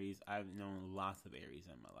about Aries, I've known lots of Aries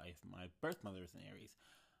in my life. My birth mother is an Aries.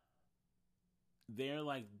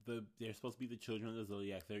 They're supposed to be the children of the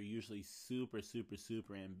zodiac. They're usually super, super,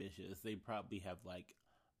 super ambitious. They probably have like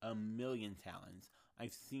a million talents.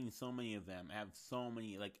 I've seen so many of them have so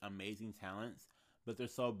many like amazing talents, but they're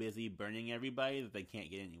so busy burning everybody that they can't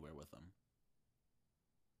get anywhere with them.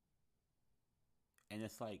 And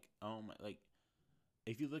it's like, oh my, like,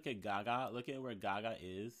 if you look at Gaga, look at where Gaga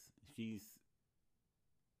is. She's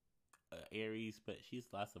Aries, but she's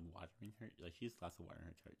lots of water in her. Like, she's lots of water in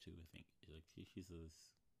her chart too. I think like she's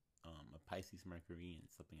a Pisces, Mercury, and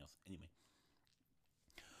something else. Anyway,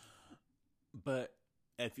 but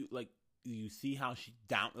if you like, you see how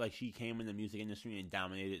she came in the music industry and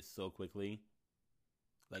dominated so quickly,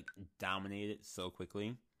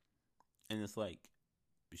 and it's like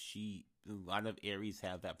a lot of Aries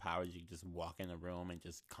have that power to just walk in a room and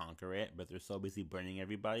just conquer it, but they're so busy burning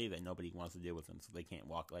everybody that nobody wants to deal with them, so they can't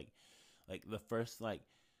walk. Like the first, like,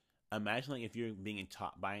 imagine like if you're being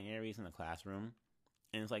taught by an Aries in a classroom,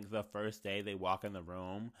 and it's like the first day they walk in the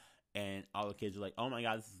room and all the kids are like, oh my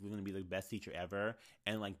god, this is going to be the best teacher ever,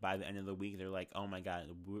 and like by the end of the week they're like, oh my god,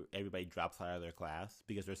 everybody drops out of their class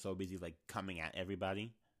because they're so busy like coming at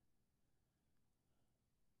everybody.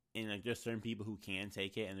 And like there's certain people who can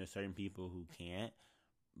take it and there's certain people who can't,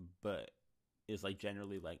 but it's like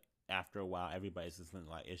generally like after a while everybody's just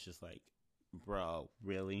like, it's just like, bro,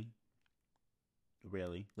 really,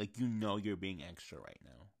 like, you know, you're being extra right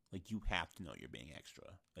now. Like, you have to know you're being extra.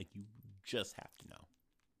 Like, you just have to know.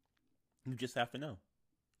 You just have to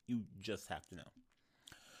know.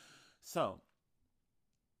 So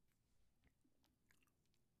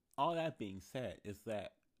all that being said is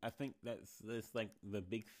that I think that's like the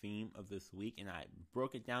big theme of this week, and I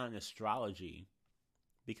broke it down in astrology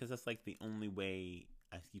because that's like the only way.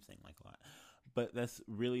 I keep saying like a lot, but that's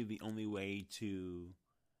really the only way to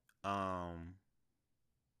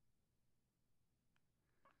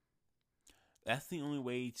that's the only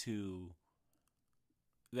way to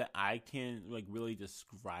that I can like really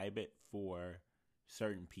describe it for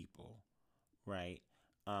certain people, right?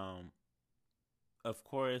 Of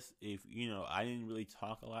course, if you know, I didn't really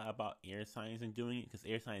talk a lot about air signs and doing it because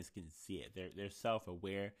air signs can see it. They're self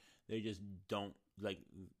aware. They just don't like.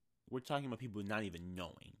 We're talking about people not even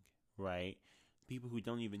knowing, right? People who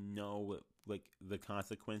don't even know what like the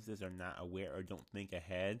consequences, are not aware or don't think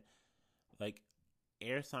ahead. Like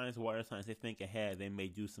air signs, water signs, they think ahead. They may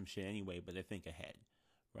do some shit anyway, but they think ahead,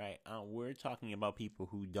 right? We're talking about people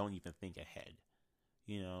who don't even think ahead.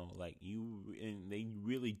 You know, like and they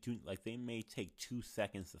really do, like, they may take 2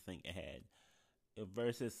 seconds to think ahead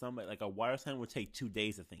versus somebody like a water sign would take 2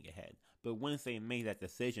 days to think ahead. But once they make that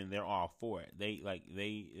decision, they're all for it.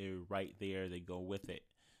 They're right there. They go with it.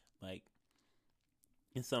 Like,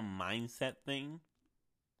 it's a mindset thing.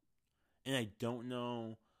 And I don't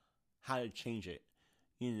know how to change it,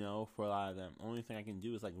 you know, for a lot of them. Only thing I can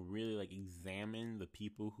do is like really like examine the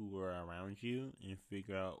people who are around you and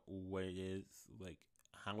figure out what it is, like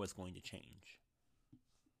how it's going to change.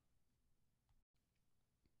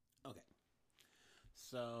 Okay.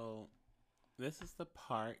 So this is the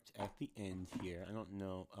part at the end here. I don't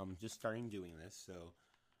know. I'm just starting doing this, so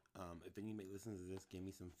if anybody listens to this, give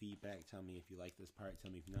me some feedback. Tell me if you like this part.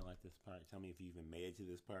 Tell me if you don't like this part. Tell me if you even made it to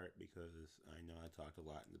this part, because I know I talked a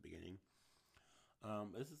lot in the beginning.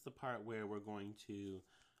 This is the part where we're going to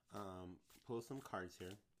pull some cards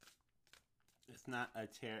here. It's not a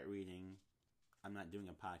tarot reading. I'm not doing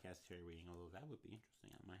a podcast tarot reading, although that would be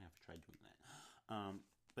interesting. I might have to try doing that.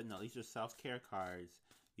 But no, these are self-care cards.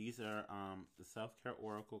 These are the self-care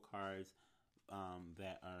oracle cards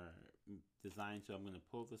that are designed to, I'm going to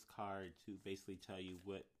pull this card to basically tell you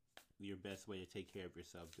what your best way to take care of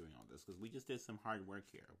yourself during all this. Because we just did some hard work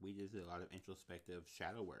here. We just did a lot of introspective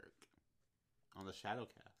shadow work on the shadow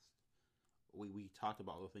cast. We talked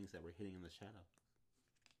about all the things that were hitting in the shadow.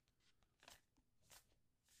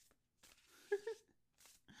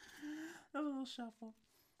 A little shuffle.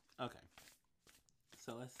 Okay.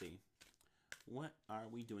 So let's see. What are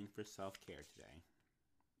we doing for self-care today?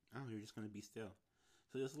 Oh, you're just going to be still.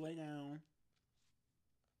 So just lay down.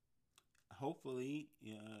 Hopefully,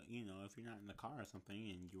 if you're not in the car or something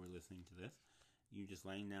and you were listening to this, you're just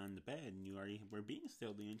laying down in the bed and you already were being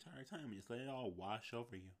still the entire time. And just let it all wash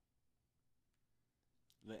over you.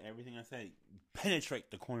 Let everything I said penetrate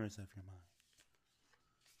the corners of your mind.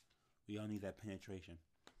 We all need that penetration.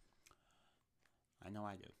 I know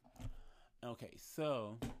I do. Okay,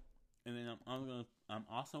 so, and then I'm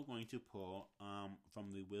also going to pull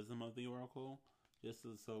from the Wisdom of the Oracle, just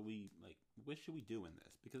so we what should we do in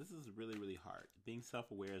this? Because this is really, really hard. Being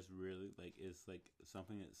self-aware is really is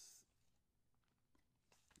something that's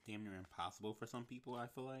damn near impossible for some people, I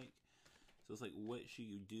feel like. So it's what should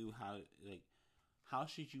you do? How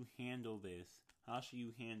should you handle this? How should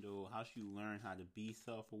you learn how to be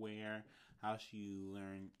self-aware? How should you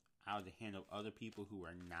learn how to handle other people who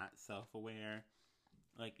are not self-aware?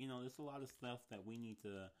 There's a lot of stuff that we need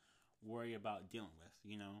to worry about dealing with,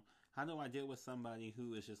 How do I deal with somebody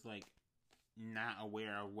who is just not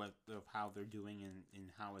aware of how they're doing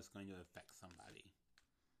and how it's going to affect somebody?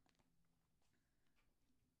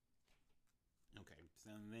 Okay,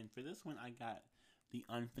 so then for this one, I got the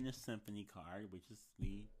Unfinished Symphony card, which is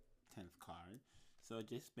the 10th card. So it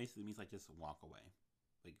just basically means just walk away.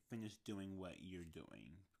 Finish doing what you're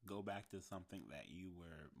doing. Go back to something that you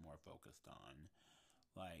were more focused on.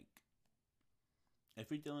 If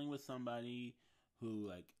you're dealing with somebody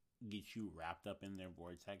who gets you wrapped up in their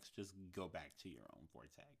vortex, just go back to your own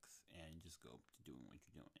vortex and just go to doing what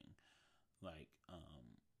you're doing.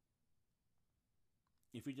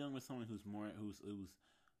 If you're dealing with someone who's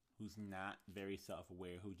not very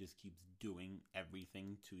self-aware, who just keeps doing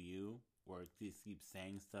everything to you, or just keeps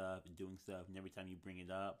saying stuff and doing stuff, and every time you bring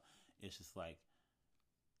it up, it's just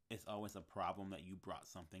it's always a problem that you brought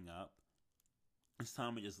something up. It's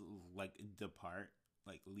time to just depart,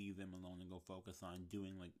 leave them alone and go focus on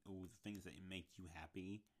doing the things that make you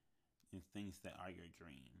happy and things that are your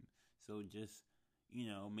dream. So just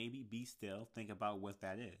maybe be still, think about what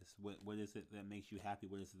that is. What is it that makes you happy?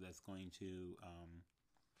 What is it that's going to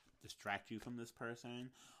distract you from this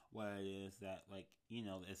person? What it is that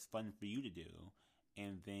it's fun for you to do,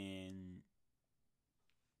 and then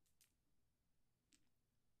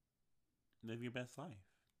live your best life.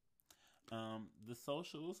 The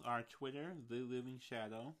socials are Twitter, The Living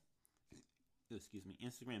Shadow. Excuse me,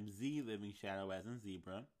 Instagram, The Living Shadow, as in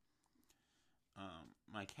zebra.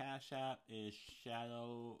 My Cash App is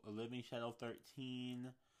Living Shadow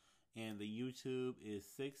 13, and the YouTube is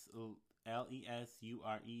LESURE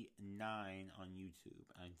 9 on YouTube.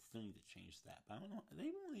 I still need to change that, but I don't know. They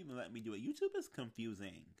won't even let me do it. YouTube is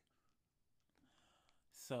confusing.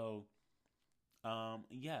 So,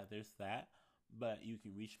 yeah, there's that. But you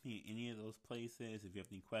can reach me in any of those places if you have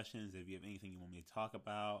any questions, if you have anything you want me to talk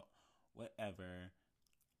about, whatever.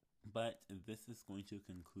 But this is going to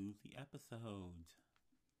conclude the episode.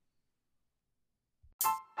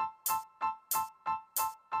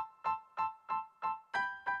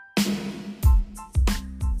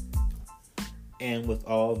 And with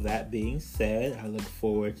all that being said, I look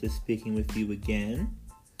forward to speaking with you again.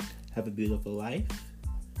 Have a beautiful life.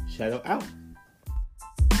 Shadow out.